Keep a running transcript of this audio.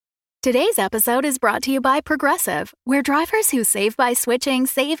Today's episode is brought to you by Progressive, where drivers who save by switching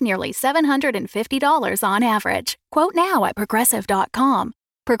save nearly $750 on average. Quote now at Progressive.com.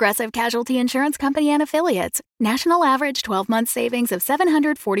 Progressive Casualty Insurance Company and Affiliates. National average 12-month savings of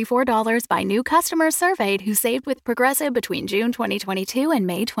 $744 by new customers surveyed who saved with Progressive between June 2022 and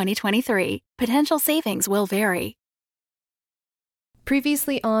May 2023. Potential savings will vary.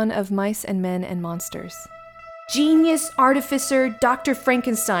 Previously on Of Mice and Men and Monsters. Genius artificer Dr.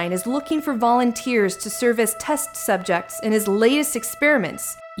 Frankenstein is looking for volunteers to serve as test subjects in his latest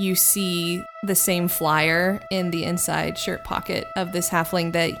experiments. You see the same flyer in the inside shirt pocket of this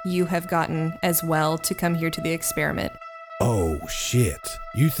halfling that you have gotten as well to come here to the experiment. Oh, shit.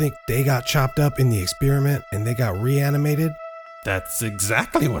 You think they got chopped up in the experiment and they got reanimated? That's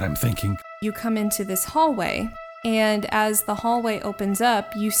exactly what I'm thinking. You come into this hallway, and as the hallway opens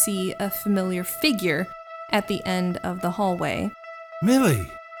up, you see a familiar figure at the end of the hallway. Millie,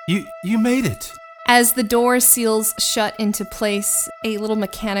 you made it. As the door seals shut into place, a little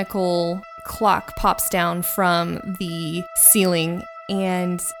mechanical clock pops down from the ceiling,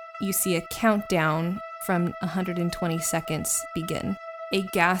 and you see a countdown from 120 seconds begin. A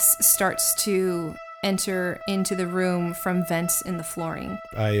gas starts to enter into the room from vents in the flooring.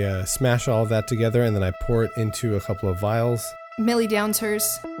 I smash all of that together and then I pour it into a couple of vials. Millie downs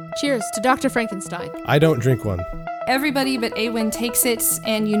hers. Cheers to Dr. Frankenstein. I don't drink one. Everybody but Awen takes it,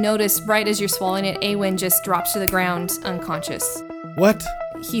 and you notice right as you're swallowing it, Awen just drops to the ground unconscious. What?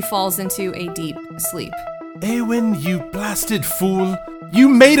 He falls into a deep sleep. Awen, you blasted fool. You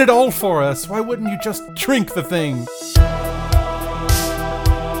made it all for us. Why wouldn't you just drink the thing?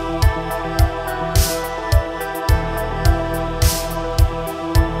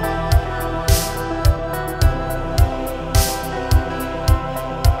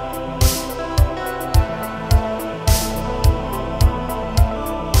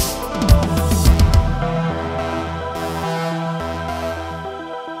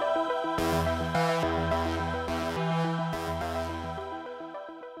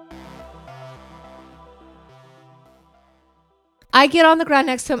 I get on the ground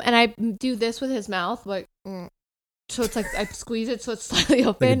next to him and I do this with his mouth, like, so it's like I squeeze it so it's slightly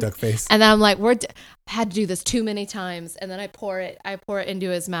open, like a duck face. And then I'm like, I had to do this too many times, and then I pour it into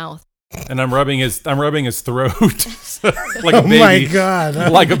his mouth. And I'm rubbing his throat like a baby. Oh my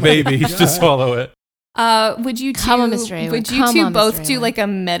god! Like a baby to swallow it. Would you two both do like a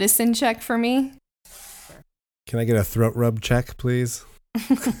medicine check for me? Can I get a throat rub check, please?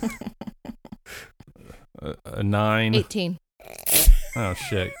 A 9. 18. Oh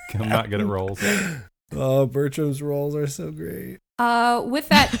shit! I'm not good at rolls. Oh, Bertram's rolls are so great. With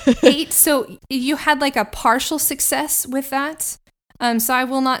that 8, so you had like a partial success with that. So I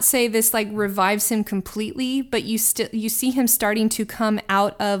will not say this like revives him completely, but you see him starting to come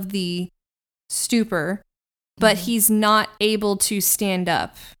out of the stupor, but he's not able to stand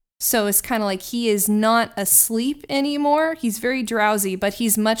up. So it's kind of like he is not asleep anymore. He's very drowsy, but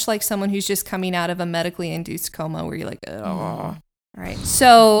he's much like someone who's just coming out of a medically induced coma where you're like, oh. All right.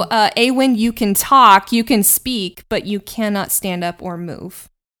 So, Awen, you can talk, you can speak, but you cannot stand up or move.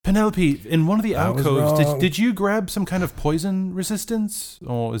 Penelope, in one of the alcoves, did you grab some kind of poison resistance?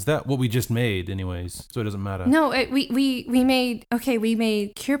 Or is that what we just made anyways? So it doesn't matter. No, we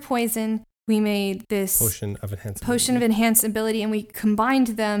made cure poison. We made this potion of enhanceability, and we combined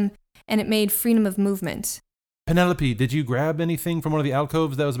them, and it made freedom of movement. Penelope, did you grab anything from one of the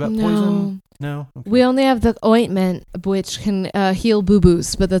alcoves that was about poison? No. Okay. We only have the ointment, which can heal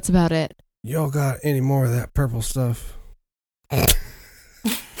boo-boos, but that's about it. Y'all got any more of that purple stuff? We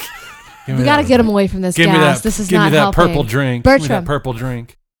gotta get him away from this gas. This is not helping. Give me that purple drink. Bertram. Give me that purple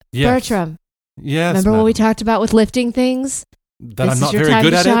drink. Yes. Bertram. Yes. Remember what we talked about with lifting things? That I'm not very good at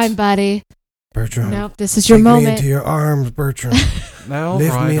it? This is your time to shine, buddy. Bertram. Nope, this is your moment. Take me into your arms, Bertram.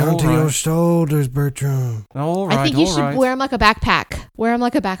 Lift me onto your shoulders, Bertram. All right, I think you should wear him like a backpack.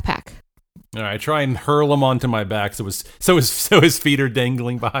 All right, try and hurl him onto my back so his feet are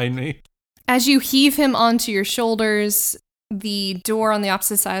dangling behind me. As you heave him onto your shoulders, the door on the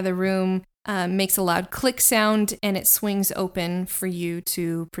opposite side of the room makes a loud click sound, and it swings open for you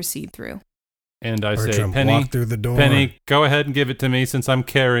to proceed through. And I Bertram, say, Penny, walk through the door. Penny, go ahead and give it to me since I'm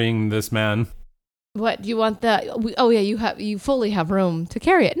carrying this man. What, do you want you fully have room to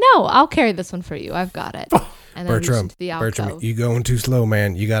carry it. No, I'll carry this one for you. I've got it. And then Bertram, you going too slow,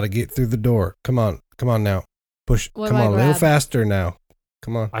 man. You got to get through the door. Come on now. Push. Come on, a little faster now.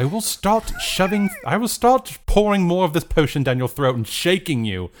 Come on. I will start pouring more of this potion down your throat and shaking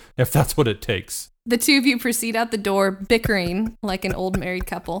you if that's what it takes. The two of you proceed out the door, bickering like an old married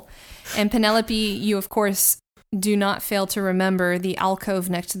couple. And Penelope, you of course do not fail to remember the alcove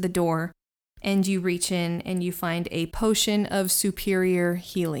next to the door, and you reach in and you find a potion of superior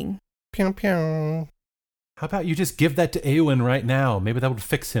healing. Pew, pew. How about you just give that to Eowyn right now? Maybe that would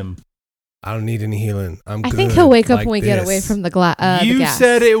fix him. I don't need any healing. I'm good. I think he'll wake up like when we get away from the gas. You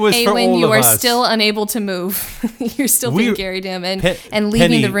said it was for all Eowyn, of you are us. still unable to move. You're still being carried in, and leaving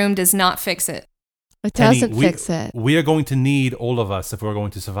Penny, the room does not fix it. It doesn't fix it. We are going to need all of us if we're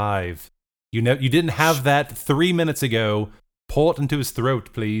going to survive. You didn't have that 3 minutes ago. Pour it into his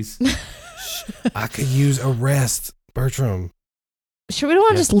throat, please. I could use a rest, Bertram. Sure, we don't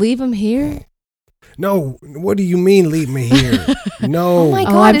want to just leave him here? No, what do you mean leave me here? No. Oh my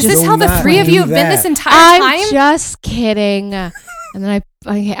God, is this how the three of you have been this entire time? I'm just kidding. And then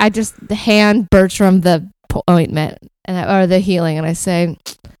I just hand Bertram the ointment or the healing, and I say,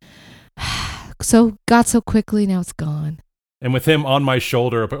 so got so quickly, now it's gone. And with him on my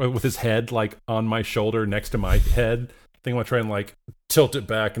shoulder, with his head like on my shoulder next to my head, I think I'm gonna try and like tilt it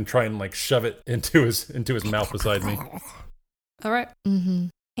back and try and like shove it into his mouth beside me. All right. Mm-hmm.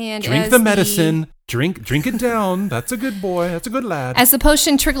 And drink the medicine. Drink it down. That's a good boy. That's a good lad. As the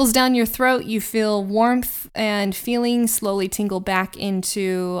potion trickles down your throat, you feel warmth and feeling slowly tingle back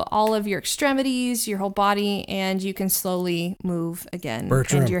into all of your extremities, your whole body, and you can slowly move again.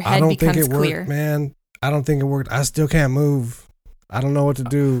 Bertram, and your head I don't becomes think it clear. worked, man. I don't think it worked. I still can't move. I don't know what to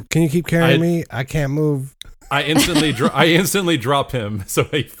do. Can you keep carrying me? I can't move. I instantly drop him, so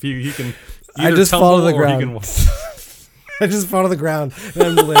if you can. I just fall to the ground. I just fall to the ground.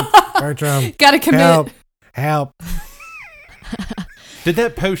 And I'm like, Bertram, gotta commit. Help. Did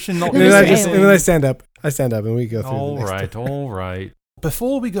that potion not? And then I stand up. and we go through. All right.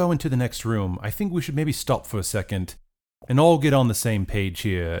 Before we go into the next room, I think we should maybe stop for a second and all get on the same page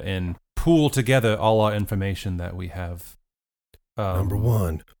here and pool together all our information that we have. Number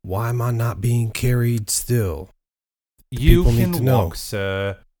one, why am I not being carried still? You can walk,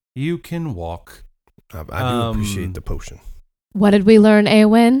 sir. You can walk. I do appreciate the potion. What did we learn,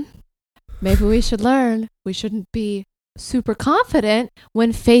 Eowyn? Maybe we should learn we shouldn't be super confident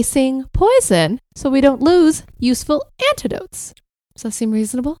when facing poison so we don't lose useful antidotes. Does that seem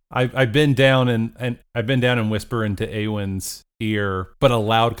reasonable? I've been down and whisper into Eowyn's ear, but a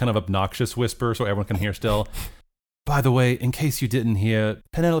loud kind of obnoxious whisper so everyone can hear still. By the way, in case you didn't hear,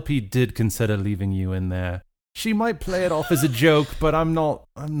 Penelope did consider leaving you in there. She might play it off as a joke, but I'm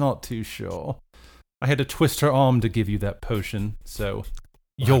not too sure. I had to twist her arm to give you that potion, so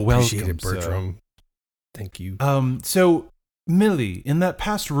you're welcome, appreciate it, Bertram. Thank you. So, Millie, in that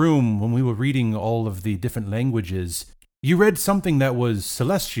past room when we were reading all of the different languages, you read something that was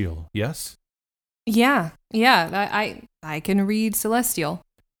celestial, yes? Yeah. I can read celestial.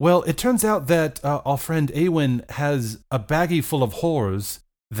 Well, it turns out that our friend Eowyn has a baggie full of horrors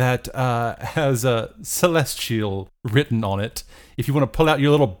that has a celestial written on it. If you want to pull out your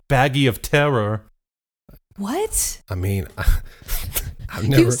little baggie of terror. What? I mean, I've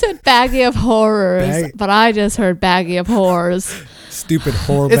never... You said baggie of horrors, but I just heard baggie of horrors. Stupid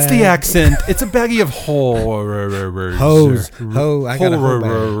horror It's bag. the accent. It's a baggie of horrors. Ho, I got a whole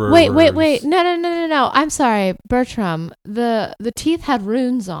bag. Wait. No. I'm sorry, Bertram. The teeth had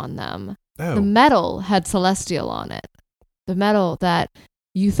runes on them. Oh. The metal had celestial on it. The metal that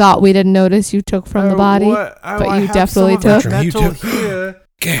you thought we didn't notice you took from the body, but you definitely took. Metal here.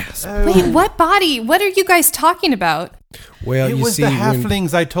 Gasp. Wait, what body? What are you guys talking about? Well, it was the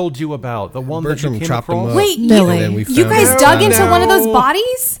halflings I told you about. The one Bertram that you came chopped across. them up. Wait, you guys dug into one of those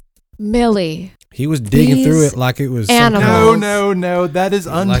bodies? Millie. He was digging through it like it was animals. No. That is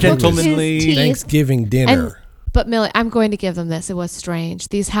ungentlemanly. Thanksgiving dinner. But Millie, I'm going to give them this. It was strange.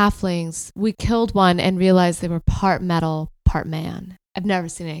 These halflings, we killed one and realized they were part metal, part man. I've never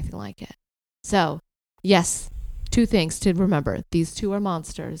seen anything like it. So, yes, 2 things to remember. These 2 are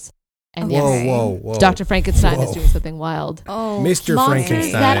monsters. And whoa. Dr. Frankenstein is doing something wild. Oh, Mr. Monsters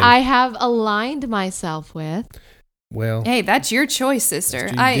Frankenstein. that I have aligned myself with. Well, hey, that's your choice, sister.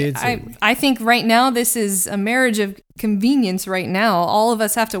 I think right now this is a marriage of convenience. Right now, all of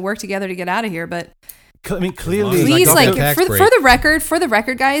us have to work together to get out of here. But I mean, clearly, please, for the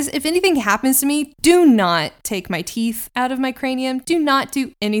record, guys, if anything happens to me, do not take my teeth out of my cranium. Do not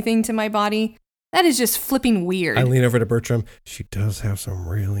do anything to my body. That is just flipping weird. I lean over to Bertram. She does have some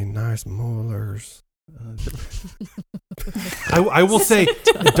really nice molars. I will say,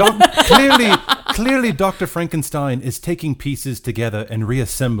 clearly, Dr. Frankenstein is taking pieces together and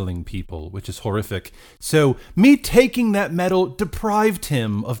reassembling people, which is horrific. So, me taking that metal deprived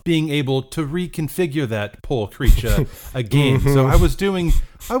him of being able to reconfigure that poor creature again. So I was doing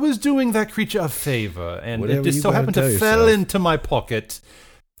that creature a favor, and Whatever it just so happened to fall into my pocket.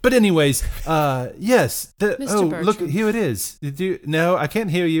 But anyways, yes. Mr. Bertram. Look, here it is. No, I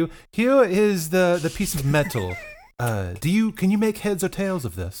can't hear you. Here is the piece of metal. Can you make heads or tails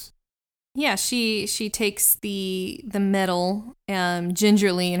of this? Yeah, she takes the metal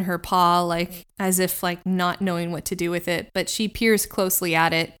gingerly in her paw, like as if like not knowing what to do with it, but she peers closely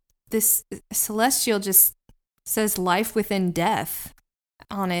at it. This celestial just says life within death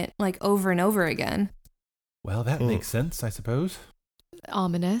on it, like over and over again. Well, that makes sense, I suppose.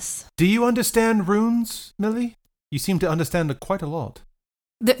 Ominous. Do you understand runes, Millie? You seem to understand quite a lot.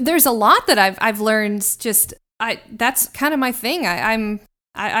 There's a lot that I've learned. Just that's kind of my thing.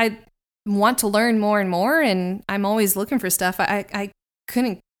 I want to learn more and more, and I'm always looking for stuff. I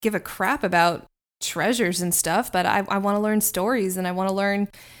couldn't give a crap about treasures and stuff, but I want to learn stories and I want to learn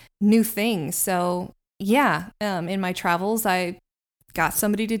new things. So yeah, in my travels, I got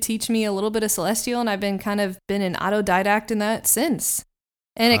somebody to teach me a little bit of Celestial, and I've been an autodidact in that since.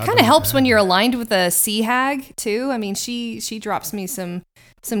 And it kind of helps when you're aligned with a sea hag too. I mean, she drops me some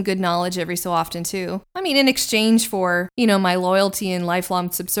good knowledge every so often too. I mean, in exchange for, my loyalty and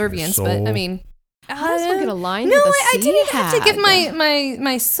lifelong subservience. But I mean, how does one get aligned no, with a sea I didn't have to hag? give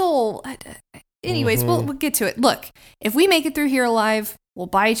my soul. Anyways, we'll get to it. Look, if we make it through here alive, we'll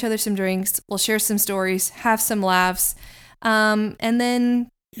buy each other some drinks, we'll share some stories, have some laughs, and then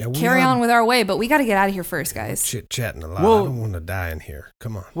carry on with our way. But we got to get out of here first, guys. Chit-chatting a lot. Well, I don't want to die in here.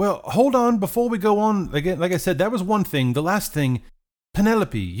 Come on. Well, hold on. Before we go on, again, like I said, that was one thing. The last thing,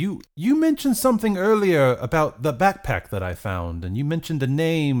 Penelope, you mentioned something earlier about the backpack that I found, and you mentioned a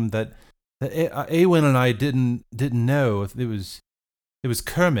name that Awen and I didn't know. It was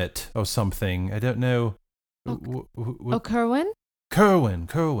Kermit or something. I don't know. Kerwin?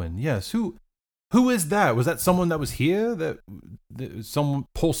 Kerwin. Yes. Who is that? Was that someone that was here? That some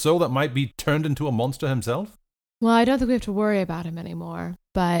poor soul that might be turned into a monster himself? Well, I don't think we have to worry about him anymore.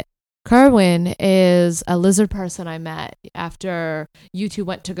 But Kerwin is a lizard person I met after you two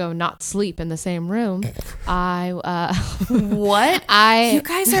went to go not sleep in the same room. What? You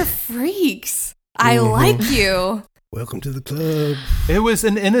guys are freaks. I like you. Welcome to the club. It was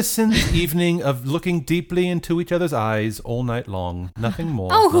an innocent evening of looking deeply into each other's eyes all night long. Nothing more.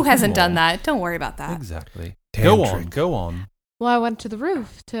 Oh, who hasn't done that? Don't worry about that. Exactly. Tantric. Go on. Well, I went to the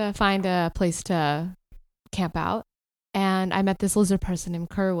roof to find a place to camp out. And I met this lizard person named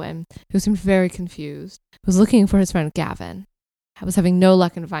Kerwin, who seemed very confused, was looking for his friend Gavin. I was having no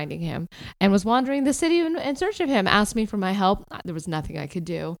luck in finding him and was wandering the city in search of him, asked me for my help. There was nothing I could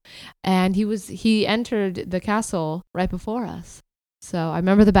do. And he entered the castle right before us. So I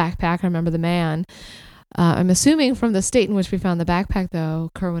remember the backpack. I remember the man. I'm assuming from the state in which we found the backpack, though,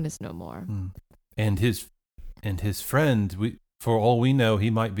 Kerwin is no more. And his friend, for all we know,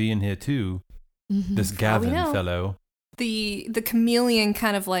 he might be in here too. Mm-hmm. This Gavin fellow. The chameleon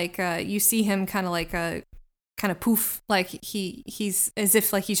kind of like, you see him kind of like a... kind of poof, like he's as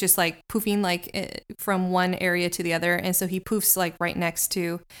if like he's just like poofing like from one area to the other, and so he poofs like right next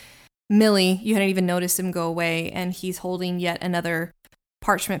to Millie. You hadn't even noticed him go away, and he's holding yet another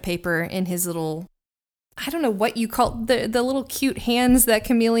parchment paper in his little, I don't know what you call the little cute hands that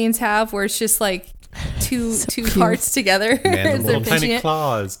chameleons have, where it's just like two parts together. Little tiny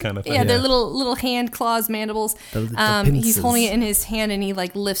claws kind of thing. Yeah, they're little hand claws, mandibles. He's holding it in his hand, and he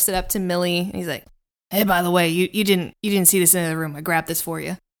like lifts it up to Millie, and he's like, "Hey, by the way, you didn't see this in the room. I grabbed this for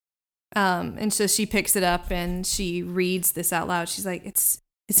you." And so she picks it up and she reads this out loud. She's like, "It's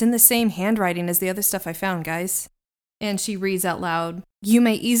in the same handwriting as the other stuff I found, guys." And she reads out loud, "You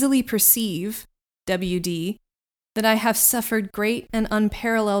may easily perceive, WD, that I have suffered great and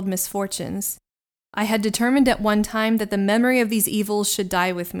unparalleled misfortunes. I had determined at one time that the memory of these evils should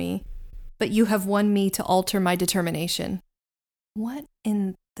die with me, but you have won me to alter my determination." What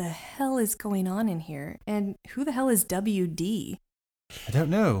in the hell is going on in here? And who the hell is WD? I don't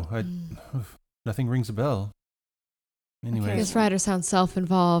know. Nothing rings a bell. Anyway, this writer sounds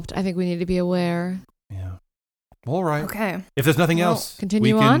self-involved. I think we need to be aware. Yeah. All right. Okay. If there's nothing else,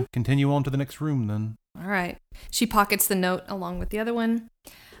 continue we can on? continue on to the next room then. All right. She pockets the note along with the other one.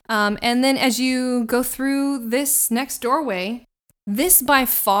 And then as you go through this next doorway, this by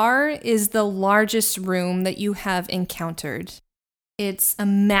far is the largest room that you have encountered. It's a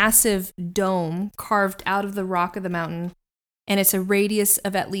massive dome carved out of the rock of the mountain, and it's a radius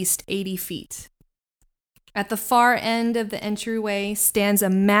of at least 80 feet. At the far end of the entryway stands a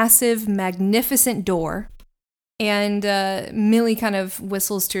massive, magnificent door, and Millie kind of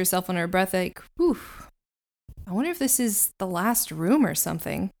whistles to herself under her breath like, "Whew, I wonder if this is the last room or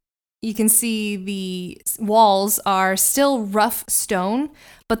something." You can see the walls are still rough stone,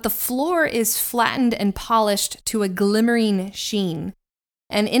 but the floor is flattened and polished to a glimmering sheen.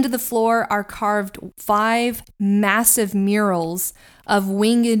 And into the floor are carved 5 massive murals of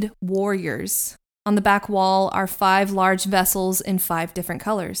winged warriors. On the back wall are 5 large vessels in 5 different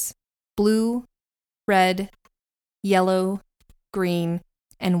colors: blue, red, yellow, green,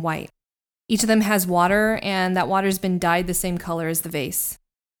 and white. Each of them has water, and that water's been dyed the same color as the vase.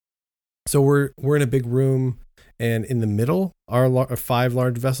 So we're in a big room, and in the middle are 5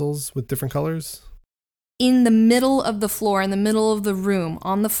 large vessels with different colors? In the middle of the floor, in the middle of the room,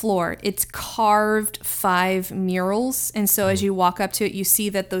 on the floor, it's carved 5 murals. And so as you walk up to it, you see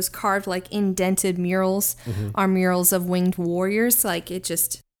that those carved, like indented murals are murals of winged warriors. Like it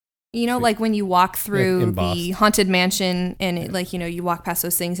just, like when you walk through the haunted mansion and it, like, you walk past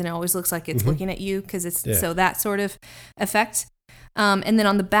those things and it always looks like it's looking at you because it's so that sort of effect. And then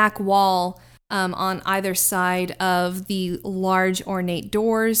on the back wall, on either side of the large ornate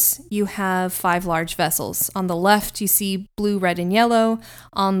doors, you have 5 large vessels. On the left, you see blue, red, and yellow.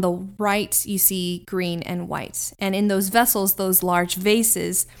 On the right, you see green and white. And in those vessels, those large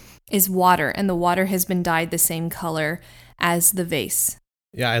vases, is water, and the water has been dyed the same color as the vase.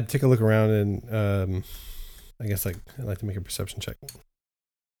 Yeah, I'd take a look around, and I guess I'd like to make a perception check.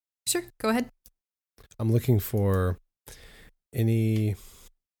 Sure, go ahead. I'm looking for any,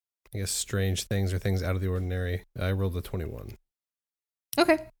 I guess, strange things or things out of the ordinary. I rolled a 21.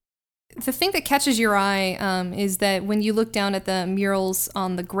 Okay. The thing that catches your eye is that when you look down at the murals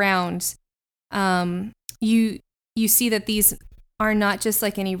on the ground, you see that these are not just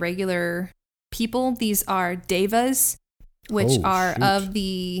like any regular people. These are devas, which are of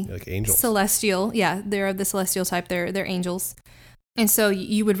the like angels. Celestial. Yeah, they're of the celestial type. They're angels. And so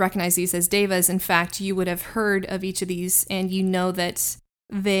you would recognize these as devas. In fact, you would have heard of each of these, and you know that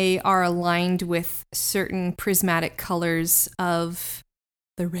they are aligned with certain prismatic colors of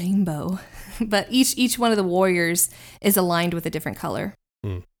the rainbow. But each one of the warriors is aligned with a different color.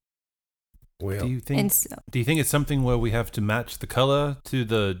 Well, do you think it's something where we have to match the color to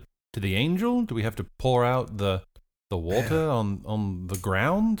the angel? Do we have to pour out the water on the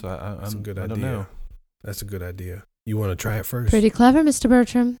ground? That's a good idea. I don't know. That's a good idea. You want to try it first? Pretty clever, Mr.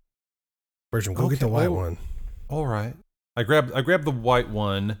 Bertram. Bertram, go get the white one. All right. I grabbed the white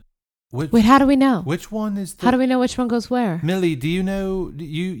one. Wait, how do we know? Which one is How do we know which one goes where? Millie, do you know?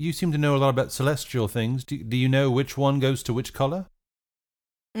 You seem to know a lot about celestial things. Do you know which one goes to which color?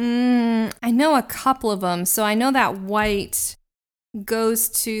 I know a couple of them. So I know that white goes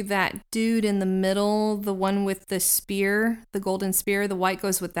to that dude in the middle, the one with the spear, the golden spear. The white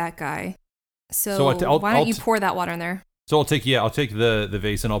goes with that guy. So why don't you pour that water in there? So I'll take the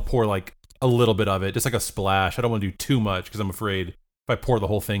vase and I'll pour like a little bit of it, just like a splash. I don't want to do too much because I'm afraid if I pour the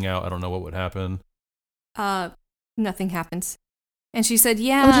whole thing out, I don't know what would happen. Nothing happens. And she said,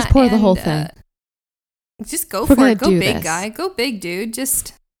 "Yeah, just pour the whole thing. Just go for it. Go big, guy. Go big, dude.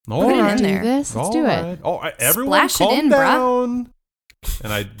 Just put it in there. Let's do it. Oh, everyone, splash it in, down.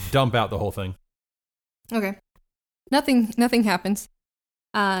 And I dump out the whole thing. Okay. Nothing happens.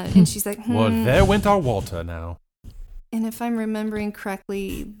 And she's like, Well, there went our water now. And if I'm remembering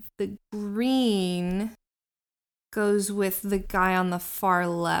correctly, the green goes with the guy on the far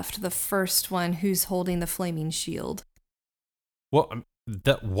left, the first one who's holding the flaming shield. Well,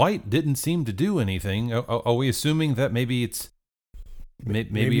 that white didn't seem to do anything. Are we assuming that maybe it's...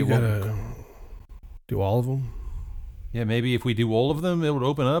 Maybe it won't... Do all of them? Yeah, maybe if we do all of them, it would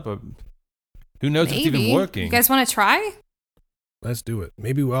open up. Who knows if it's even working? You guys want to try? Let's do it.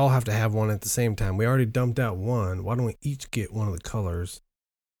 Maybe we all have to have one at the same time. We already dumped out one. Why don't we each get one of the colors,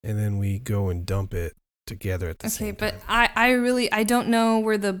 and then we go and dump it together at the same time? Okay, but I don't know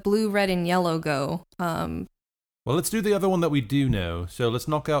where the blue, red, and yellow go. Well, let's do the other one that we do know. So let's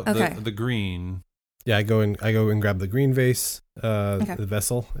knock out the green. Yeah, I go and grab the green vase, the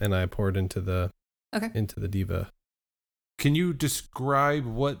vessel, and I pour it into the diva. Can you describe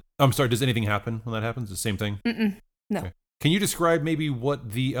what? I'm sorry. Does anything happen when that happens? The same thing? No. Okay. Can you describe maybe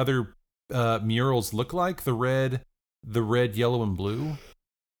what the other murals look like? The red, yellow, and blue.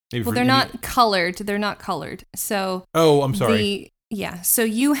 Well, they're not colored. They're not colored. So. Oh, I'm sorry. So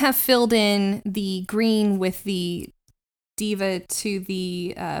you have filled in the green with the diva to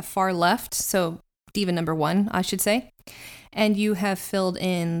the far left. So diva number 1, I should say. And you have filled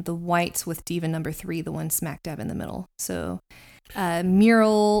in the whites with diva number 3, the one smack dab in the middle. So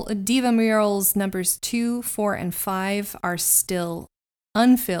diva murals numbers 2, 4, and 5 are still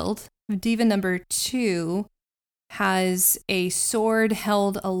unfilled. Diva number 2 has a sword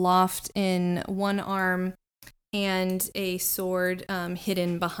held aloft in one arm and a sword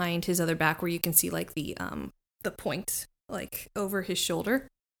hidden behind his other back, where you can see like the point like over his shoulder.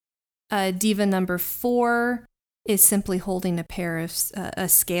 Diva number 4 is simply holding a pair of a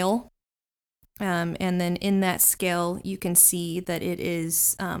scale. And then in that scale, you can see that it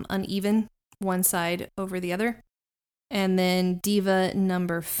is uneven, one side over the other. And then diva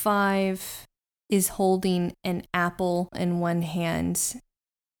number 5 is holding an apple in one hand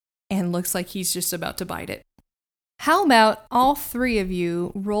and looks like he's just about to bite it. How about all 3 of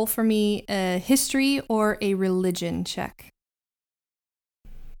you roll for me a history or a religion check?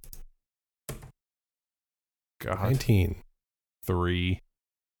 God. 19. 3.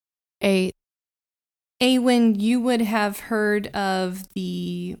 8. Awen, you would have heard of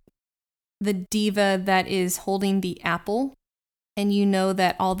the diva that is holding the apple, and you know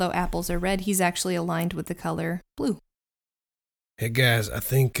that although apples are red, he's actually aligned with the color blue. Hey guys, I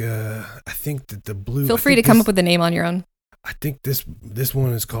think that the blue. Feel free to come up with a name on your own. I think this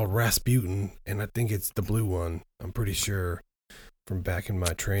one is called Rasputin, and I think it's the blue one. I'm pretty sure from back in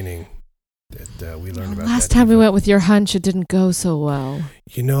my training that we learned about. Last that time we diva. went with your hunch, it didn't go so well.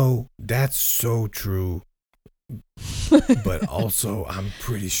 You know, that's so true. But also, I'm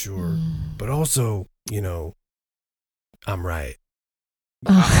pretty sure. But also, you know, I'm right.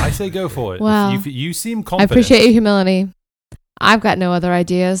 I say go for it. Wow. You seem I confident. appreciate your humility. I've got no other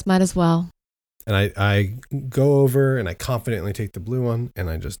ideas. Might as well. And I go over and I confidently take the blue one and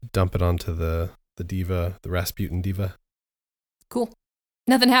I just dump it onto the diva, the Rasputin diva. Cool.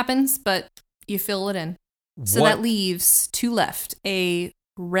 Nothing happens, but you fill it in. So that leaves 2 left, a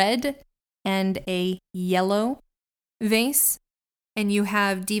red and a yellow vase. And you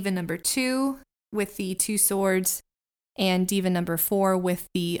have diva number 2 with the 2 swords and diva number 4 with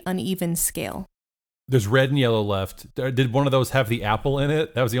the uneven scale. There's red and yellow left. Did one of those have the apple in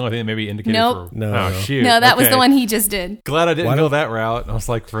it? That was the only thing that maybe indicated. Nope. For, No. Oh, shoot. No, that was Okay. the one he just did. Glad I didn't Why go don't- that route. I was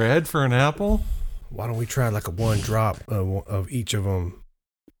like, red for an apple? Why don't we try like a 1 drop of each of them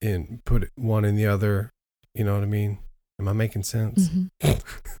and put one in the other? You know what I mean? Am I making sense? Mhm.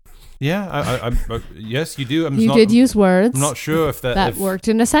 Yeah, I yes, you do. You did use words. I'm not sure if that worked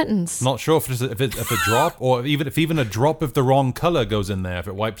in a sentence. I'm not sure if a drop or even a drop of the wrong color goes in there. If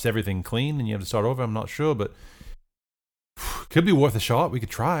it wipes everything clean and you have to start over, I'm not sure, but could be worth a shot. We could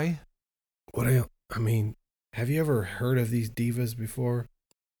try. I mean, have you ever heard of these divas before?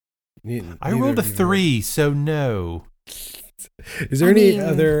 I rolled a 3, so no. Is there I any mean-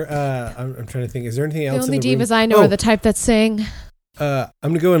 other? I'm trying to think. Is there anything The else? only in the room? divas I know are the type that sing. I'm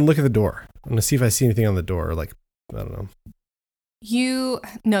gonna go and look at the door. I'm gonna see if I see anything on the door. Like, I don't know.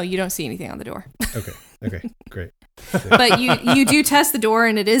 No, you don't see anything on the door. Okay, great. But you do test the door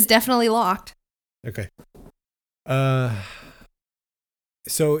and it is definitely locked. Okay.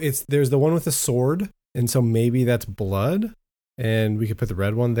 So there's the one with the sword, and so maybe that's blood, and we could put the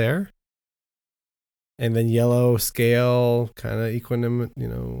red one there. And then yellow scale, kind of equanimous,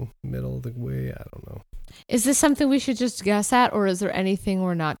 middle of the way. I don't know. Is this something we should just guess at, or is there anything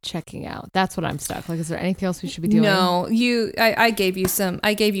we're not checking out? That's what I'm stuck. Like, is there anything else we should be doing? No, I gave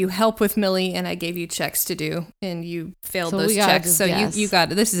you help with Millie and I gave you checks to do and you failed So those we gotta checks. just So guess. you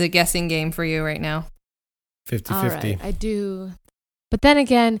got it. This is a guessing game for you right now. 50-50. All right, I do. But then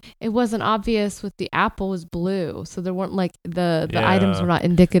again, it wasn't obvious with the apple was blue, so there weren't like the items Yeah. were not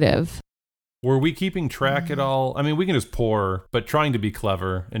indicative. Were we keeping track at all? I mean, we can just pour, but trying to be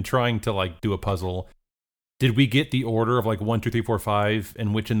clever and trying to like do a puzzle. Did we get the order of like 1, 2, 3, 4, 5,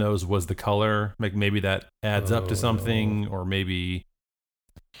 and which in those was the color? Like maybe that adds up to something, or maybe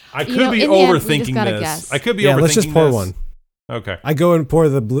I could be in the end, we just overthinking gotta this. guess. I could be Yeah, overthinking let's just pour this. one. Okay. I go and pour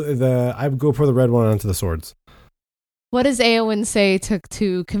I go pour the red one onto the swords. What does Eowyn say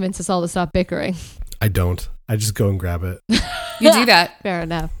to convince us all to stop bickering? I don't. I just go and grab it. You do that. Fair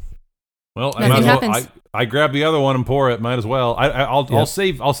enough. Well, I, Nothing might as well, happens. I grab the other one and pour it. Might as well. I'll Yep.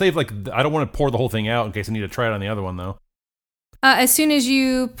 save like I don't want to pour the whole thing out in case I need to try it on the other one though. As soon as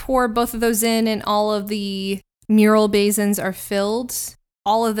you pour both of those in and all of the mural basins are filled,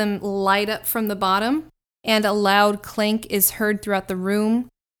 all of them light up from the bottom and a loud clank is heard throughout the room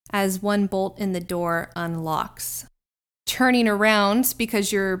as one bolt in the door unlocks. Turning around,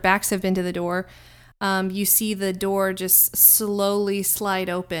 because your backs have been to the door, you see the door just slowly slide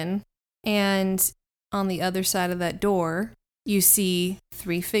open. And on the other side of that door, you see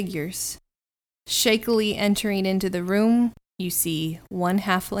 3 figures. Shakily entering into the room, you see 1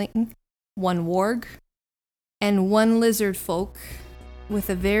 halfling, 1 warg, and 1 lizard folk with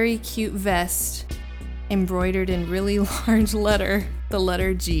a very cute vest embroidered in really large letter, the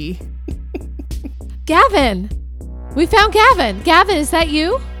letter G. Gavin! We found Gavin! Gavin, is that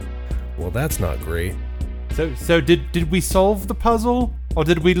you? Well, that's not great. So did we solve the puzzle or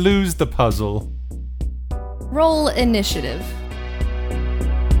did we lose the puzzle? Roll initiative.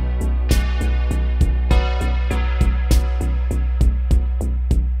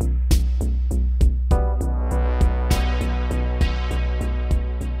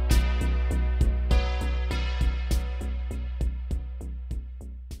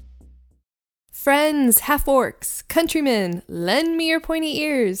 friends, half-orcs, countrymen, lend me your pointy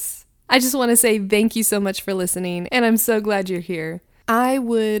ears. I just want to say thank you so much for listening, and I'm so glad you're here. I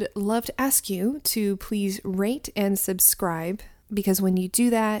would love to ask you to please rate and subscribe, because when you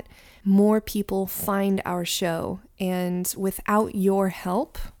do that, more people find our show, and without your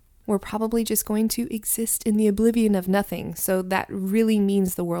help, we're probably just going to exist in the oblivion of nothing. So that really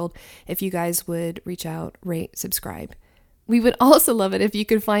means the world if you guys would reach out, rate, subscribe. We would also love it if you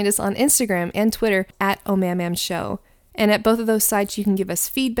could find us on Instagram and Twitter at OhMamMamShow. And at both of those sites, you can give us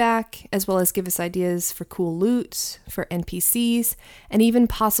feedback, as well as give us ideas for cool loot, for NPCs, and even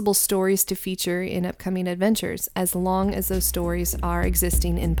possible stories to feature in upcoming adventures, as long as those stories are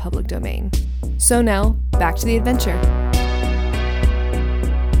existing in public domain. So now, back to the adventure.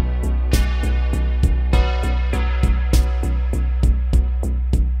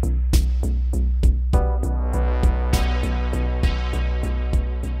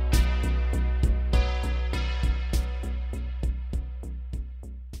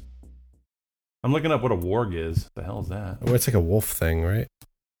 I'm looking up what a warg is. What the hell is that? Oh, it's like a wolf thing, right?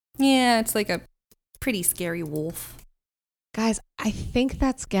 Yeah, it's like a pretty scary wolf. Guys, I think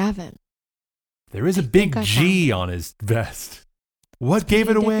that's Gavin. There is a I big think I G on his vest. What gave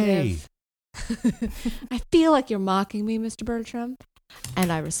it away? I feel like you're mocking me, Mr. Bertram,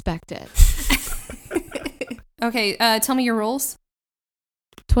 and I respect it. Okay, tell me your rolls.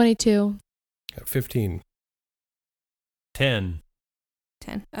 22. 15. 10.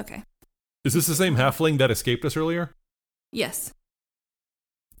 10. Okay. Is this the same halfling that escaped us earlier? Yes.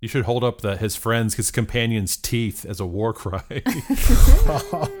 You should hold up his companion's teeth as a war cry.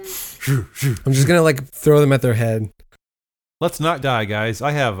 I'm just gonna like throw them at their head. Let's not die, guys.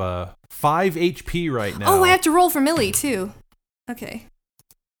 I have 5 HP right now. Oh, I have to roll for Millie, too. Okay.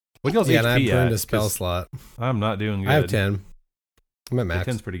 What y'all's Yeah, HP and I burned at? a spell 'Cause slot. I'm not doing good. I have 10. I'm at max.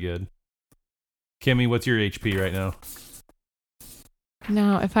 10's pretty good. Kimmy, what's your HP right now?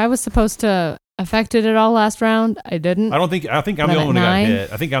 Now, if I was supposed to affect it at all last round, I didn't. I think I'm the Not only one at that got 9?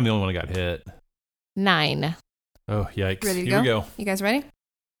 hit. I think I'm the only one that got hit. 9. Oh, yikes. Ready to Here we go. You guys ready?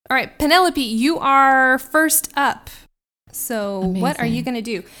 All right, Penelope, you are first up. So what are you Amazing. going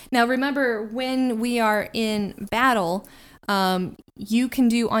to do? Now, remember, when we are in battle, you can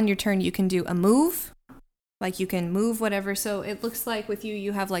do on your turn, you can do a move. Like you can move whatever. So it looks like with you,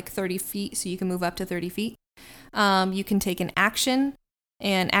 you have like 30 feet, so you can move up to 30 feet. You can take an action,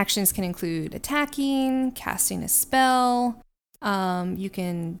 and actions can include attacking, casting a spell. You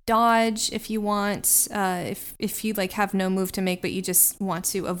can dodge if you want. If you like have no move to make, but you just want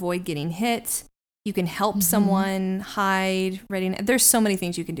to avoid getting hit. You can help someone, hide, ready. There's so many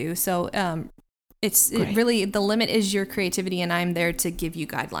things you can do. So it really, the limit is your creativity, and I'm there to give you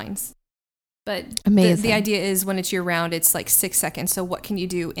guidelines. But the idea is when it's your round, it's like 6 seconds. So what can you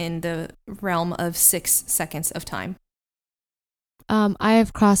do in the realm of 6 seconds of time? I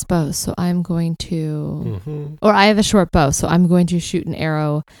have crossbows, so I'm going to... Or I have a short bow, so I'm going to shoot an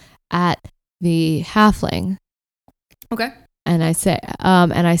arrow at the halfling. Okay. And I say,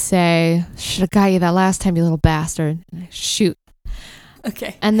 should have got you that last time, you little bastard. And I shoot.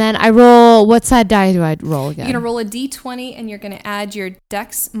 Okay. And then I roll, what side die do I roll again? You're going to roll a d20, and you're going to add your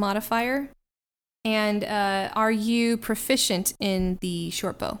dex modifier. And are you proficient in the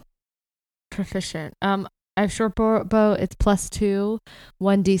short bow? Proficient. I have short bow, it's +2,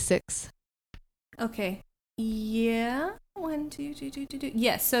 1d6. Okay. Yeah. 1, 2, 2, 2, 2, 2.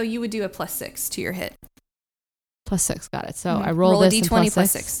 Yes, so you would do a +6 to your hit. +6, got it. So I roll a this d20 and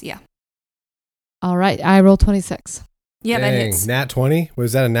 +6. Yeah. All right, I roll 26. Yeah, Dang, that hits. Nat 20?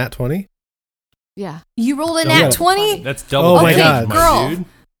 Was that a nat 20? Yeah. You rolled a So nat yeah. 20? That's double Oh my damage, God. Girl. dude.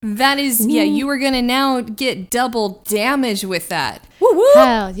 That is, yeah, you were going to now get double damage with that. Woo woo!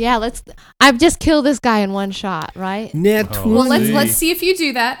 Hell yeah, I've just killed this guy in one shot, right? Nat Oh. 20. Well, See. let's see if you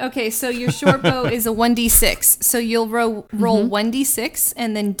do that. Okay, so your short bow is a 1d6. So you'll roll 1d6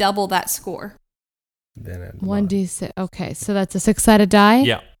 and then double that score. Then add 1d6. Okay, so that's a 6-sided die?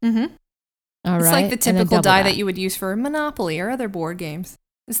 Yeah. Mm-hmm. All right. It's like the and then typical double die that you would use for Monopoly or other board games.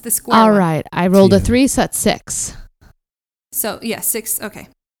 It's the square All one. right, I rolled a Yeah. 3, so that's 6. So, yeah, 6. Okay.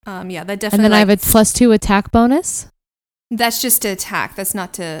 Yeah, that definitely. And then I have a +2 attack bonus. That's just to attack. That's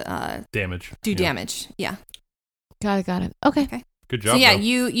not to Damage. do Yeah. damage. Yeah. Got it. Okay. Good job. So yeah, bro.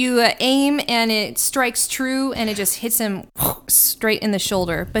 you aim and it strikes true and it just hits him straight in the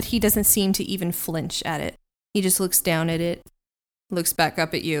shoulder, but he doesn't seem to even flinch at it. He just looks down at it, looks back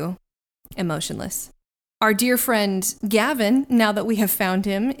up at you, emotionless. Our dear friend Gavin, now that we have found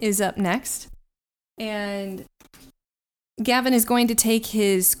him, is up next. And Gavin is going to take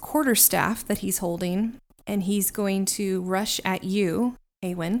his quarterstaff that he's holding and he's going to rush at you,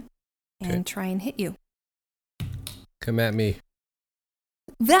 Awen. and try and hit you. Come at me.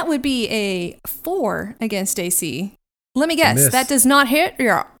 That would be a 4 against AC. Let me guess. Miss. That does not hit?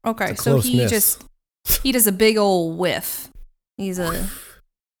 Yeah. Okay. It's a So close he miss. he does a big old whiff.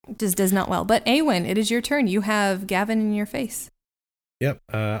 Just does not well. But Awen, it is your turn. You have Gavin in your face. Yep.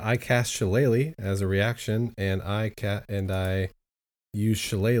 I cast Shillelagh as a reaction, and I use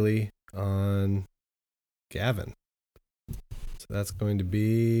Shillelagh on Gavin. So that's going to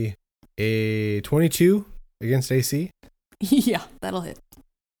be a 22 against AC, Yeah, that'll hit.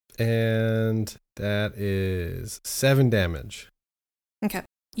 and that is 7 damage. Okay.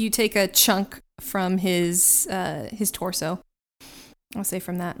 You take a chunk from his torso. I'll say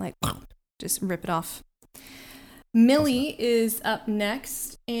from that, like, just rip it off. Millie is up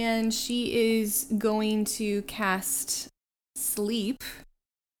next, and she is going to cast Sleep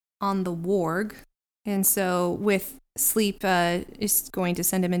on the warg. And so with Sleep, is going to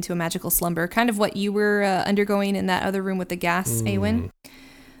send him into a magical slumber, kind of what you were undergoing in that other room with the gas, Awen.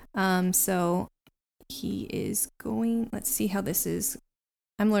 So he is going, let's see how this is.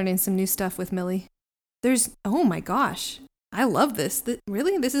 I'm learning some new stuff with Millie. Oh my gosh. I love this.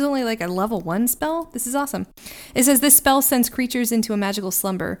 Really? This is only like a level 1 spell? This is awesome. It says this spell sends creatures into a magical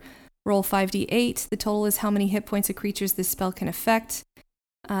slumber. Roll 5d8. The total is how many hit points of creatures this spell can affect.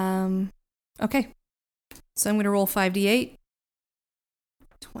 Okay. So I'm going to roll 5d8.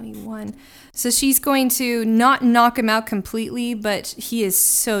 21. So she's going to not knock him out completely, but he is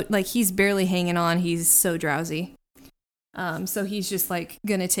so, like, he's barely hanging on. He's so drowsy. So he's just like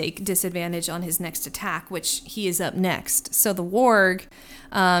gonna take disadvantage on his next attack, which he is up next. So the warg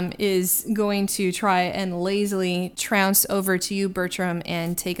is going to try and lazily trounce over to you, Bertram,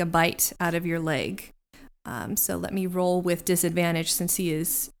 and take a bite out of your leg. So let me roll with disadvantage since he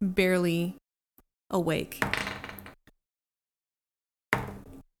is barely awake.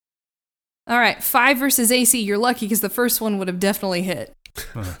 All right, 5 versus AC. You're lucky because the first one would have definitely hit.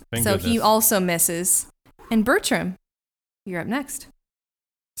 Thank So goodness. he also misses. And Bertram, you're up next.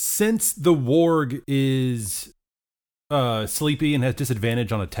 Since the warg is sleepy and has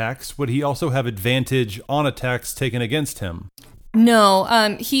disadvantage on attacks, would he also have advantage on attacks taken against him?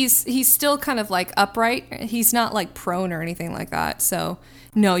 No, he's still kind of like upright. He's not like prone or anything like that. So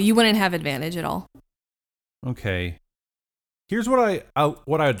no, you wouldn't have advantage at all. Okay. Here's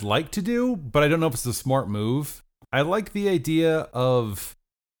what I'd like to do, but I don't know if it's a smart move. I like the idea of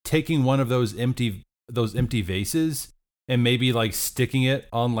taking one of those empty vases and maybe like sticking it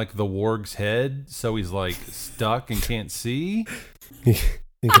on like the warg's head so he's like stuck and can't see.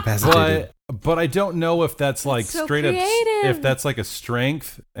 Incapacitated. But I don't know if that's like so straight up creative. if that's like a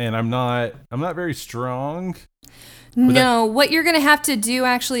strength, and I'm not very strong. No, what you're going to have to do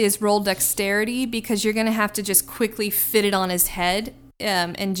actually is roll dexterity because you're going to have to just quickly fit it on his head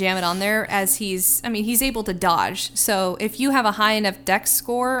and jam it on there as he's able to dodge. So if you have a high enough dex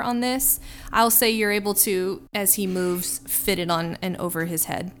score on this, I'll say you're able to, as he moves, fit it on and over his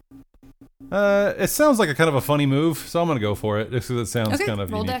head. It sounds like a kind of a funny move, so I'm going to go for it just because it sounds Okay, kind of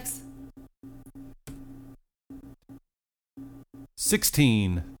roll unique. dex.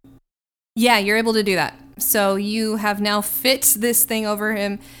 16. Yeah, you're able to do that. So you have now fit this thing over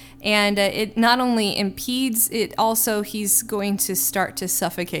him, and it not only impedes, it also he's going to start to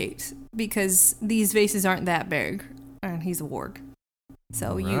suffocate because these vases aren't that big, and he's a warg.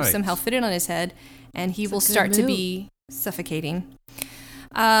 So you Right. somehow fit it on his head, and he It's a will good start to move. be suffocating.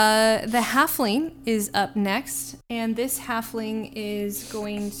 The halfling is up next, and this halfling is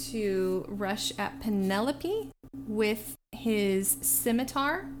going to rush at Penelope with his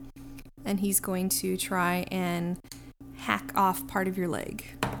scimitar, and he's going to try and hack off part of your leg.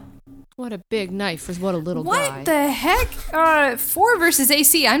 What a big knife for what a little What guy. the heck? 4 versus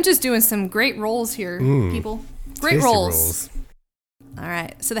AC. I'm just doing some great rolls here, people. Great Tasty rolls. All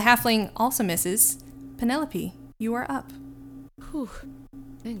right. So the halfling also misses. Penelope, you are up. Whew.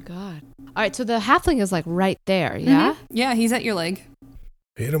 Thank God. All right, so the halfling is like right there, yeah? Mhm. Yeah, he's at your leg.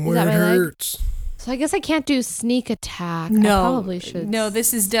 Hit him Is where that it my leg? hurts. So I guess I can't do sneak attack. No, I probably should. No,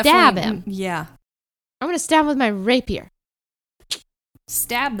 this is stab definitely him. Yeah, I'm going to stab him with my rapier.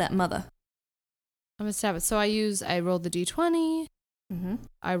 stab that mother. I'm going to stab it. So I rolled the d20. Mm-hmm.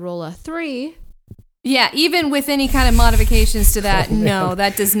 I roll a 3. Yeah, even with any kind of modifications to that, no,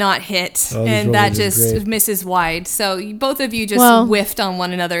 that does not hit, Oh, these and that rolls are just great. misses wide. So both of you just Well- whiffed on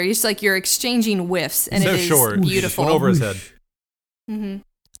one another. It's like you're exchanging whiffs, and So it is short. Just beautiful. went over his head. Mm-hmm.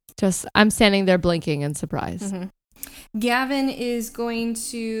 Just, I'm standing there blinking in surprise. Mm-hmm. Gavin is going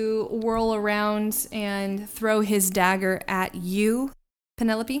to whirl around and throw his dagger at you,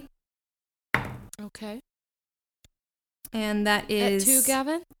 Penelope. Okay. And that is At 2,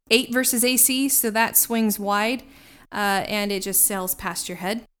 Gavin? 8 versus AC, so that swings wide, and it just sails past your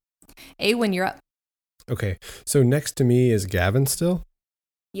head. Awen, you're up. Okay. So next to me is Gavin still?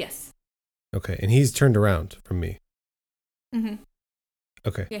 Yes. Okay. And he's turned around from me. Mm-hmm.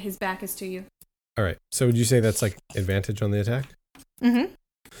 Okay. Yeah, his back is to you. All right. So would you say that's like advantage on the attack? Mm-hmm.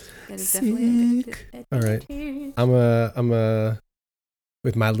 That is definitely Sick. a All right. I'm a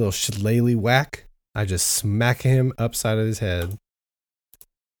with my little shillelagh whack, I just smack him upside of his head.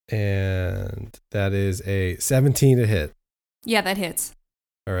 And that is a 17 to hit. Yeah, that hits.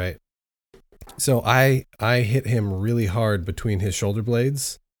 All right. So I hit him really hard between his shoulder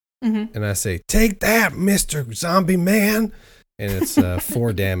blades. Mm-hmm. And I say, "Take that, Mr. Zombie Man." And it's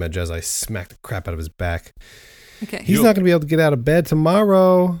 4 damage as I smack the crap out of his back. Okay. He's not going to be able to get out of bed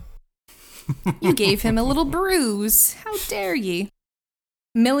tomorrow. You gave him a little bruise. How dare ye?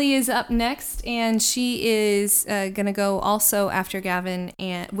 Millie is up next, and she is going to go also after Gavin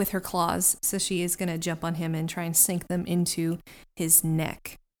and with her claws. So she is going to jump on him and try and sink them into his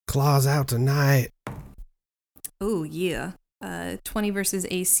neck. Claws out tonight. Oh, yeah. 20 versus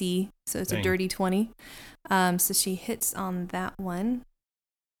AC, so it's a dirty 20. So she hits on that one,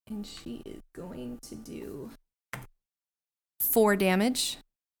 and she is going to do 4 damage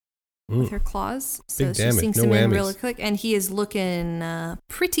with her claws. So Big she damage. sinks No him in whammies. really quick, and he is looking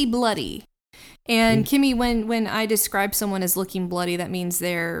pretty bloody. And Kimmy, when I describe someone as looking bloody, that means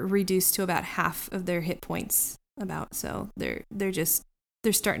they're reduced to about half of their hit points. So they're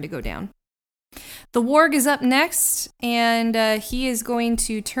starting to go down. The warg is up next, and he is going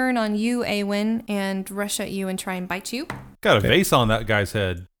to turn on you, Awen, and rush at you and try and bite you. Got a vase on that guy's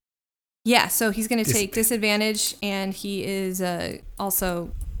head. Yeah, so he's going to take disadvantage, and he is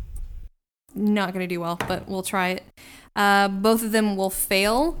also not going to do well, but we'll try it. Both of them will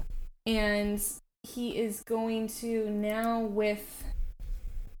fail, and he is going to now with...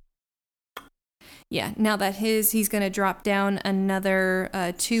 Yeah, now that he's going to drop down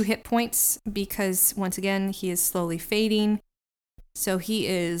another 2 hit points because, once again, he is slowly fading. So he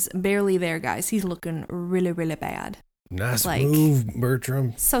is barely there, guys. He's looking really, really bad. Nice move,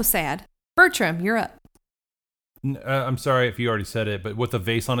 Bertram. So sad. Bertram, you're up. I'm sorry if you already said it, but with the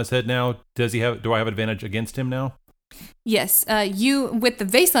vase on his head now, do I have advantage against him now? Yes, you with the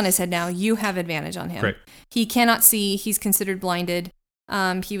vase on his head now, you have advantage on him. Great. He cannot see. He's considered blinded.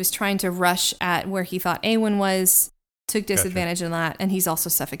 He was trying to rush at where he thought Awen was, took disadvantage on that, and he's also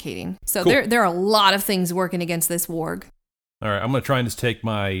suffocating. So Cool. there are a lot of things working against this warg. All right, I'm gonna try and just take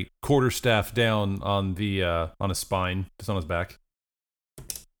my quarterstaff down on his spine, just on his back.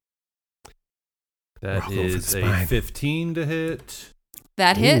 That Rock over is the a spine. 15 to hit.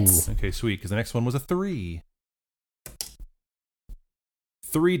 That hits. Okay, sweet, because the next one was a 3.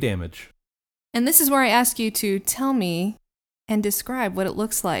 3 damage. And this is where I ask you to tell me and describe what it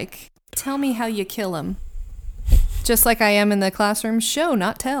looks like. Tell me how you kill him. Just like I am in the classroom, show,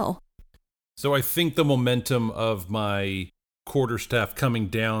 not tell. So I think the momentum of my quarterstaff coming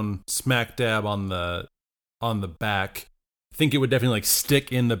down smack dab on the back, I think it would definitely like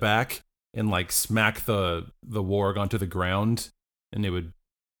stick in the back and like smack the warg onto the ground, and it would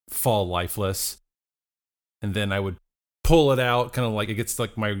fall lifeless. And then I would pull it out, kind of like it gets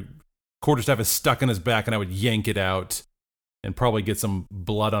like my quarterstaff is stuck in his back, and I would yank it out and probably get some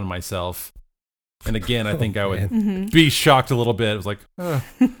blood on myself. And again, I think I would be shocked a little bit. It was like,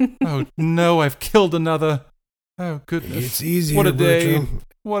 oh no, I've killed another. Oh goodness. It's easier, What a day. Bertram.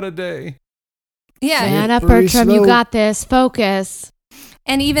 What a day. Yeah. Man up, Slippery Bertram. You slope. got this. Focus.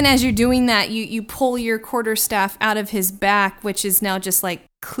 And even as you're doing that, you pull your quarterstaff out of his back, which is now just like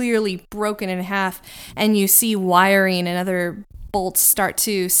clearly broken in half, and you see wiring and other bolts start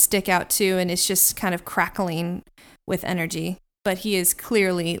to stick out too, and it's just kind of crackling with energy. But he is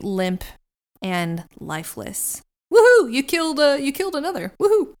clearly limp and lifeless. Woohoo! You killed another.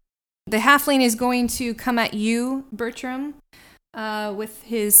 Woohoo! The halfling is going to come at you, Bertram, with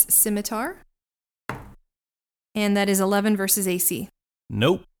his scimitar. And that is 11 versus AC.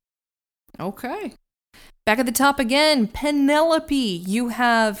 Nope. Okay. Back at the top again, Penelope. You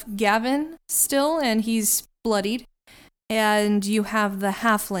have Gavin still, and he's bloodied. And you have the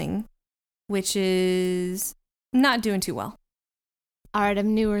halfling, which is not doing too well. All right,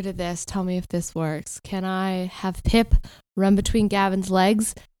 I'm newer to this. Tell me if this works. Can I have Pip run between Gavin's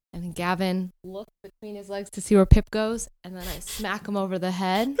legs, and then Gavin look between his legs to see where Pip goes, and then I smack him over the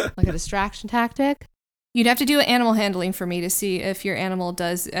head like a distraction tactic? You'd have to do animal handling for me to see if your animal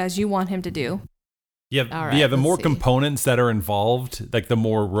does as you want him to do. Yeah, All right, the let's more see. components that are involved, like the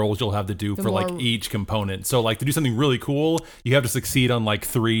more rolls you'll have to do The for like more- each component. So like to do something really cool, you have to succeed on like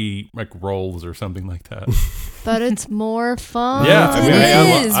 3 like rolls or something like that. but it's more fun. Yeah, I mean,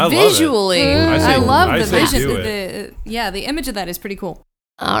 It is I love it. visually. I say- I love I the say vision. do it. The image of that is pretty cool.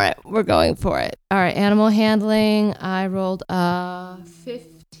 All right, we're going for it. All right, animal handling. I rolled a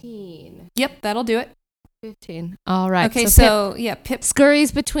 15. Yep, that'll do it. 15. All right. Okay, Pip so yeah, Pip.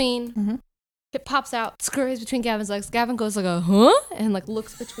 scurries between. Mhm. Pip pops out, scurries between Gavin's legs. Gavin goes like a huh, and like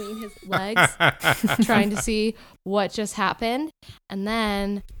looks between his legs, trying to see what just happened. And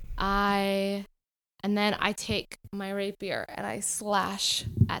then I take my rapier and I slash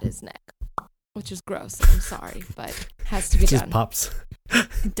at his neck, which is gross. I'm sorry, but has to be It just done. pops.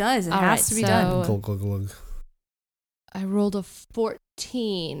 It does. It All has right, to be so- done. Glug, glug, glug. I rolled a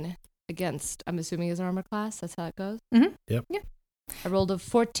 14 against, I'm assuming his armor class. That's how it goes. Mhm. Yep. Yeah. I rolled a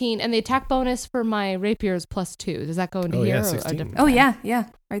 14, and the attack bonus for my rapier is +2. Does that go into Oh, here? yeah, or a 16. different Oh kind? yeah,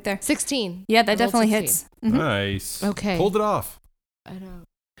 right there. 16. Yeah, I that rolled definitely 16. hits. Mhm. Nice. Okay. Pulled it off. I know.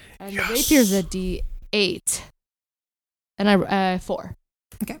 And the rapier's a D8. And I 4.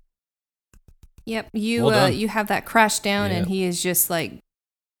 Yep, you Well done. you have that crash down, and Yeah. he is just like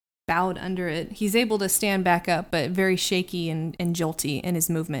bowed under it. He's able to stand back up, but very shaky and jolty in his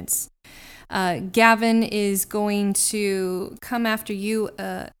movements. Gavin is going to come after you,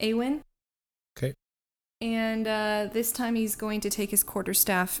 Awen. Okay. And this time he's going to take his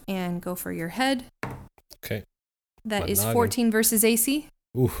quarterstaff and go for your head. Okay. That My is noggin. 14 versus AC.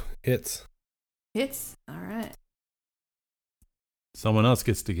 Ooh, hits. Hits. All right. Someone else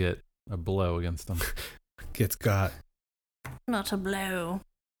gets to get a blow against them. Gets got. Not a blow.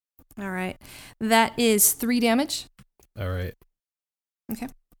 All right. That is 3 damage. All right.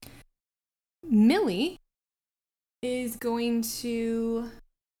 Millie is going to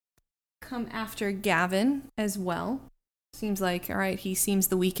come after Gavin as well. Seems like, all right, he seems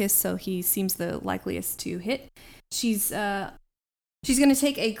the weakest, so he seems the likeliest to hit. She's going to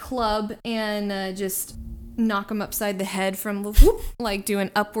take a club and just knock him upside the head from the whoop, like do an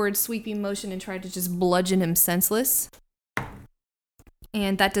upward sweeping motion and try to just bludgeon him senseless.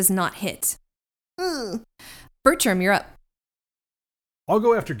 And that does not hit. Ugh. Bertram, you're up. I'll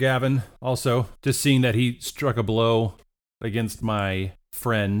go after Gavin also, just seeing that he struck a blow against my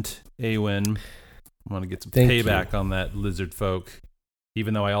friend, Awen. I want to get some Thank payback on that lizard folk,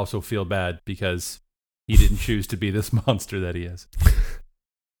 even though I also feel bad because he didn't choose to be this monster that he is.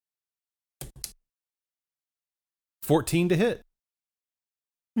 14 to hit.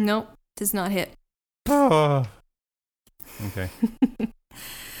 Nope, does not hit. Okay.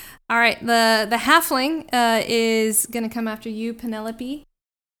 All right, the halfling is going to come after you, Penelope,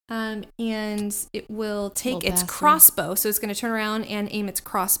 and it will take Little its bastard. crossbow. So it's going to turn around and aim its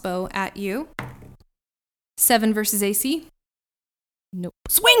crossbow at you. 7 versus AC. Nope.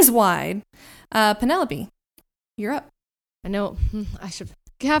 Swings wide. Penelope, you're up. I know. I should.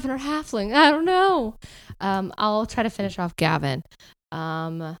 Gavin or halfling? I don't know. I'll try to finish off Gavin.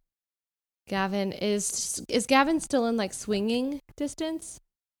 Gavin is Gavin still in like swinging distance?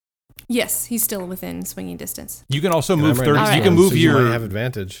 Yes, he's still within swinging distance. You can also And move I'm 30. next Alright. You to can him, move so you your might have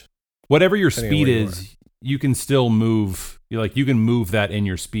advantage. whatever your depending on speed where you is. You can still move. You can move that in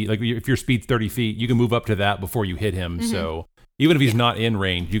your speed. Like if your speed's 30 feet, you can move up to that before you hit him. Mhm. So even if he's not in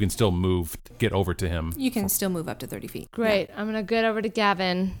range, you can still move, get over to him. You can still move up to 30 feet. Great. I'm gonna get over to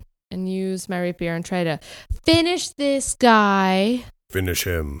Gavin and use my rapier and try to finish this guy. Finish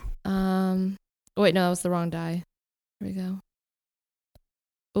him. Oh wait, no, that was the wrong die. Here we go.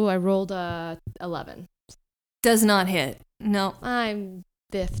 Oh, I rolled a 11. Does not hit. No. I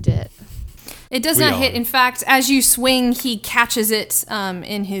biffed it. It does We not all- hit. In fact, as you swing, he catches it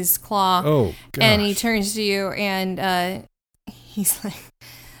in his claw. Oh, gosh. And he turns to you and he's like,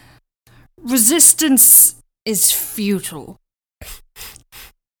 "Resistance is futile.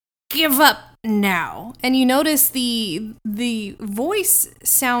 Give up now." And you notice the voice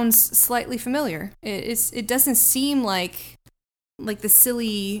sounds slightly familiar. It doesn't seem like the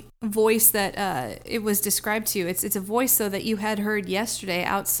silly voice that it was described to you. It's a voice though that you had heard yesterday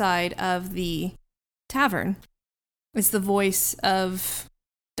outside of the tavern. It's the voice of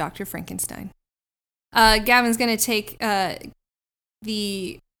Dr. Frankenstein. Gavin's going to take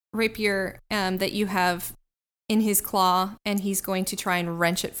the rapier that you have in his claw, and he's going to try and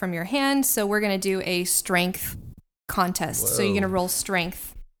wrench it from your hand. So we're going to do a strength contest. So you're Whoa. going to roll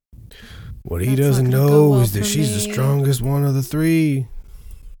strength. What he That's not doesn't gonna go know well is that for she's the me. strongest one of the three.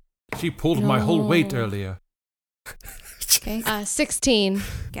 She pulled my whole weight No. earlier. Okay. 16.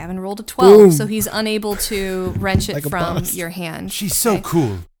 Gavin rolled a 12, Boom. so he's unable to wrench it Like a from boss. your hand. She's so Okay.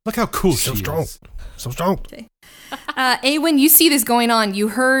 cool. Look how cool She's so she strong. is. So strong. Awen, you see this going on. You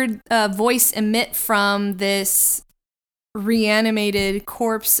heard a voice emit from this reanimated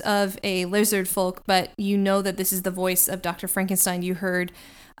corpse of a lizard folk, but you know that this is the voice of Dr. Frankenstein you heard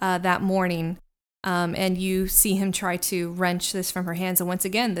that morning. And you see him try to wrench this from her hands. And once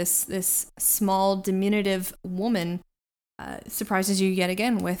again, this small, diminutive woman surprises you yet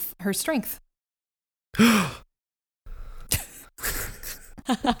again with her strength. I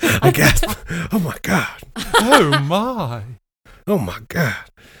gasp. Oh my God. Oh my. Oh my God.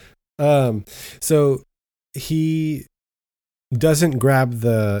 So he doesn't grab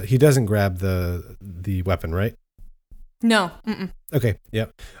the weapon, right? No. Mm-mm. Okay.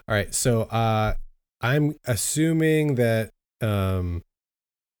 Yep. All right. So I'm assuming that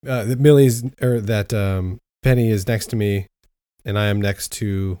Penny is next to me, and I am next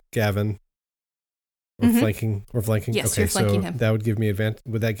to Gavin. We're flanking. Yes, okay, you're flanking so him. That would give me advantage.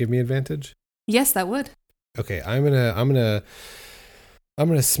 Would that give me advantage? Yes, that would. Okay, I'm gonna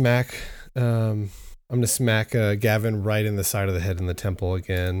smack Gavin right in the side of the head in the temple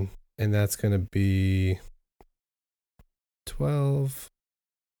again, and that's gonna be 12.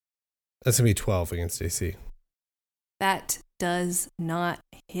 That's gonna be 12 against AC. That does not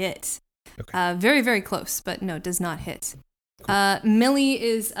hit. Okay. Very, very close, but no, does not hit. Millie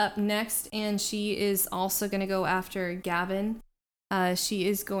is up next, and she is also going to go after Gavin. She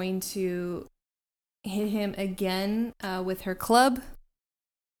is going to hit him again with her club.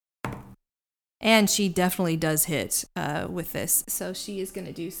 And she definitely does hit with this. So she is going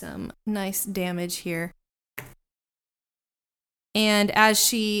to do some nice damage here. And as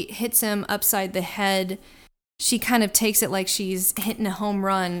she hits him upside the head, she kind of takes it like she's hitting a home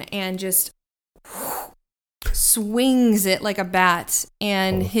run and just swings it like a bat,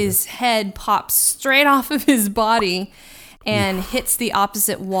 and his head pops straight off of his body and hits the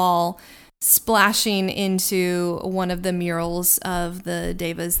opposite wall, splashing into one of the murals of the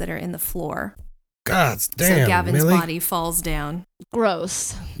devas that are in the floor. God damn, so Gavin's Millie. body falls down.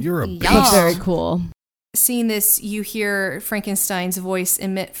 Gross. You're a Yuck. beast. But very cool. Seeing this, you hear Frankenstein's voice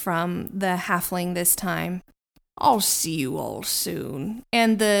emit from the halfling this time. I'll see you all soon.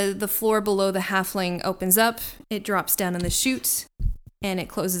 And the floor below the halfling opens up. It drops down in the chute, and it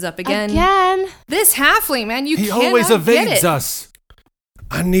closes up again. This halfling, man, He cannot always get evades it. us.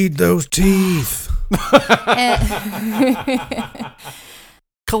 I need those teeth.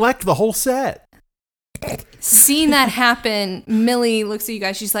 Collect the whole set. Seeing that happen, Millie looks at you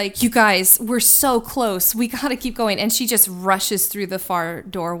guys. She's like, you guys, we're so close. We got to keep going. And she just rushes through the far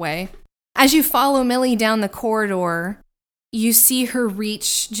doorway. As you follow Millie down the corridor, you see her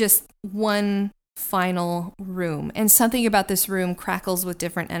reach just one final room. And something about this room crackles with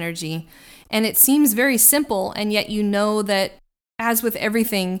different energy. And it seems very simple, and yet you know that, as with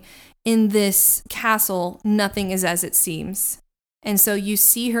everything in this castle, nothing is as it seems. And so you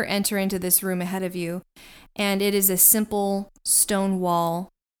see her enter into this room ahead of you, and it is a simple stone wall,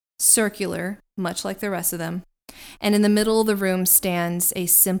 circular, much like the rest of them. And in the middle of the room stands a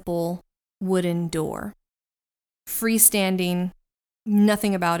simple wooden door, freestanding,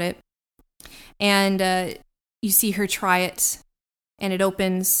 nothing about it. And you see her try it, and it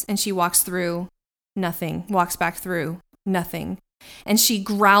opens, and she walks through, nothing, walks back through, nothing. And she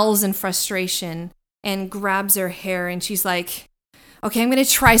growls in frustration and grabs her hair, and she's like, okay, I'm going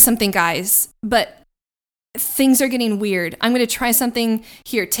to try something, guys, but things are getting weird. I'm going to try something.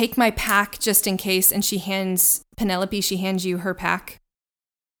 Here, take my pack just in case. And she hands Penelope, she hands you her pack.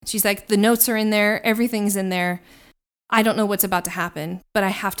 She's like, the notes are in there. Everything's in there. I don't know what's about to happen, but I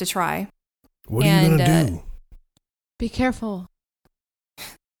have to try. What are you going to do? Be careful.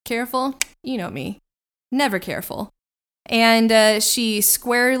 Careful? You know me. Never careful. And she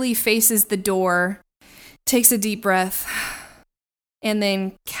squarely faces the door, takes a deep breath, and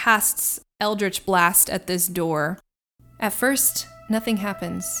then casts Eldritch Blast at this door. At first, nothing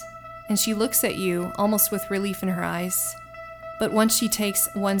happens, and she looks at you almost with relief in her eyes. But once she takes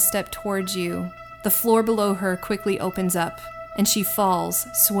one step towards you, the floor below her quickly opens up, and she falls,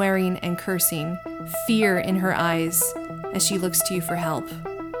 swearing and cursing, fear in her eyes, as she looks to you for help.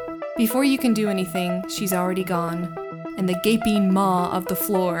 Before you can do anything, she's already gone, and the gaping maw of the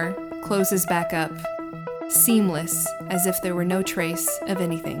floor closes back up, seamless as if there were no trace of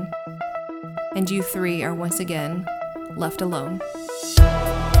anything. And you three are once again left alone.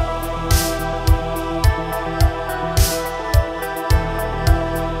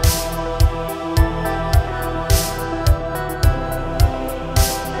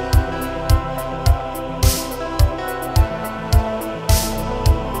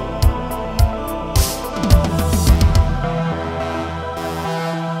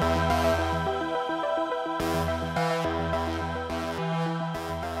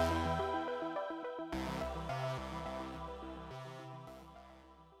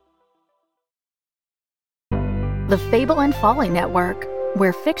 the Fable and Folly Network,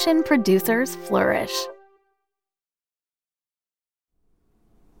 where fiction producers flourish.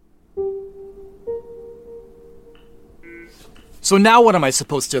 So now what am I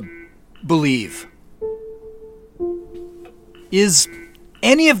supposed to believe? Is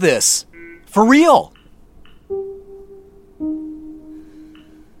any of this for real?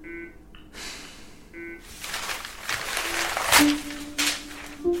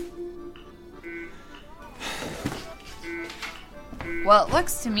 Well, it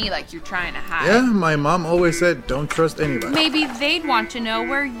looks to me like you're trying to hide. Yeah, my mom always said don't trust anybody. Maybe they'd want to know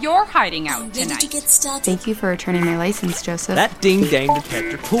where you're hiding out tonight. Thank you for returning my license, Joseph. That ding-dang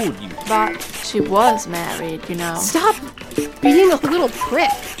detector fooled you. But she was married, you know. Stop being a little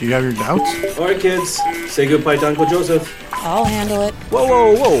prick. Do you have your doubts? All right, kids. Say goodbye to Uncle Joseph. I'll handle it. Whoa,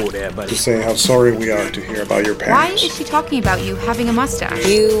 whoa, whoa there, buddy. To say how sorry we are to hear about your Why parents. is she talking about you having a mustache?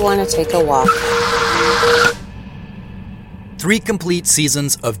 You want to take a walk? 3 complete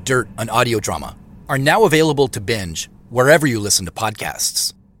seasons of Dirt, an audio drama, are now available to binge wherever you listen to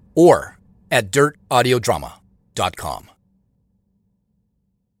podcasts or at dirtaudiodrama.com.